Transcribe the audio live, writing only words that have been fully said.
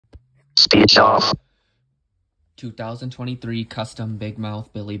Speech off. 2023 custom big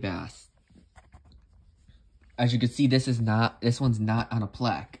mouth Billy Bass. As you can see, this one's not on a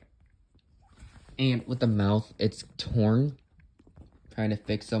plaque. And with the mouth, it's torn. Trying to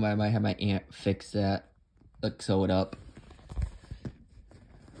fix them. I might have my aunt fix that. Like, sew it up.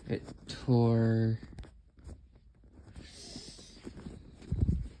 It tore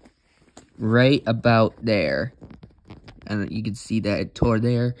right about there. And you can see that it tore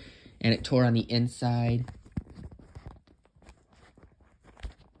there. And it tore on the inside.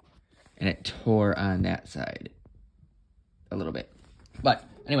 And it tore on that side a little bit. But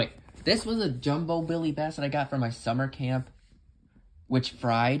anyway, this was a jumbo Billy Bass that I got from my summer camp, which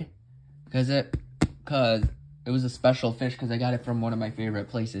fried because it was a special fish because I got it from one of my favorite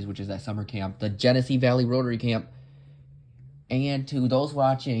places, which is that summer camp, the Genesee Valley Rotary Camp. And to those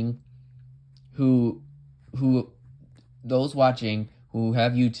watching who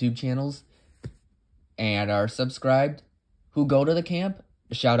have YouTube channels and are subscribed, who go to the camp,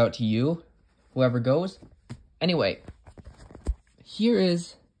 a shout out to you, whoever goes. Anyway, here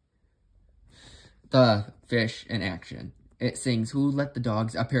is the fish in action. It sings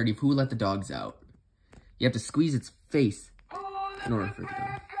a parody of Who Let the Dogs Out. You have to squeeze its face in order for it to go.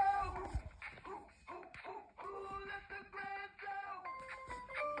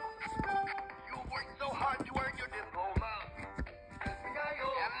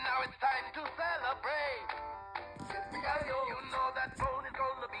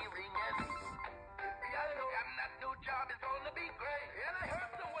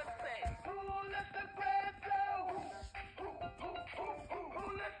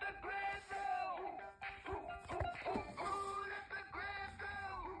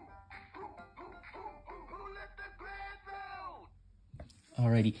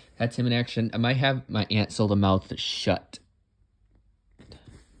 Alrighty, that's him in action. I might have my aunt sew the mouth shut.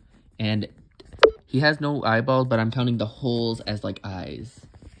 And he has no eyeballs, but I'm counting the holes as like eyes.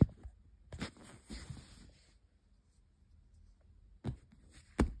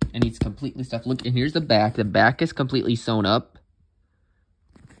 And he's completely stuffed. Look, and here's the back. The back is completely sewn up.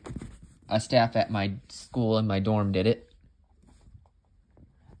 A staff at my school in my dorm did it.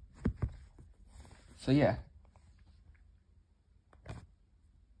 So yeah.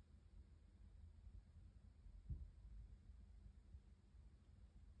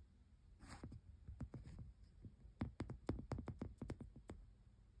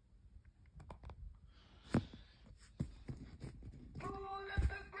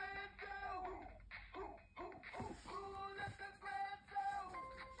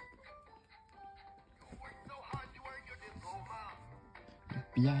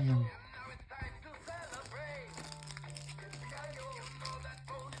 Yeah.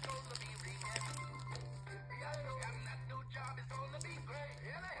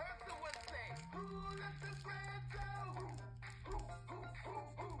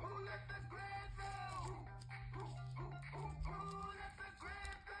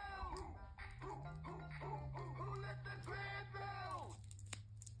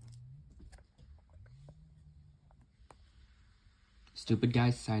 Stupid Guy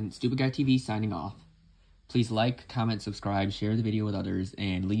TV signing off. Please like, comment, subscribe, share the video with others,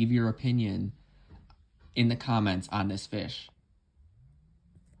 and leave your opinion in the comments on this fish.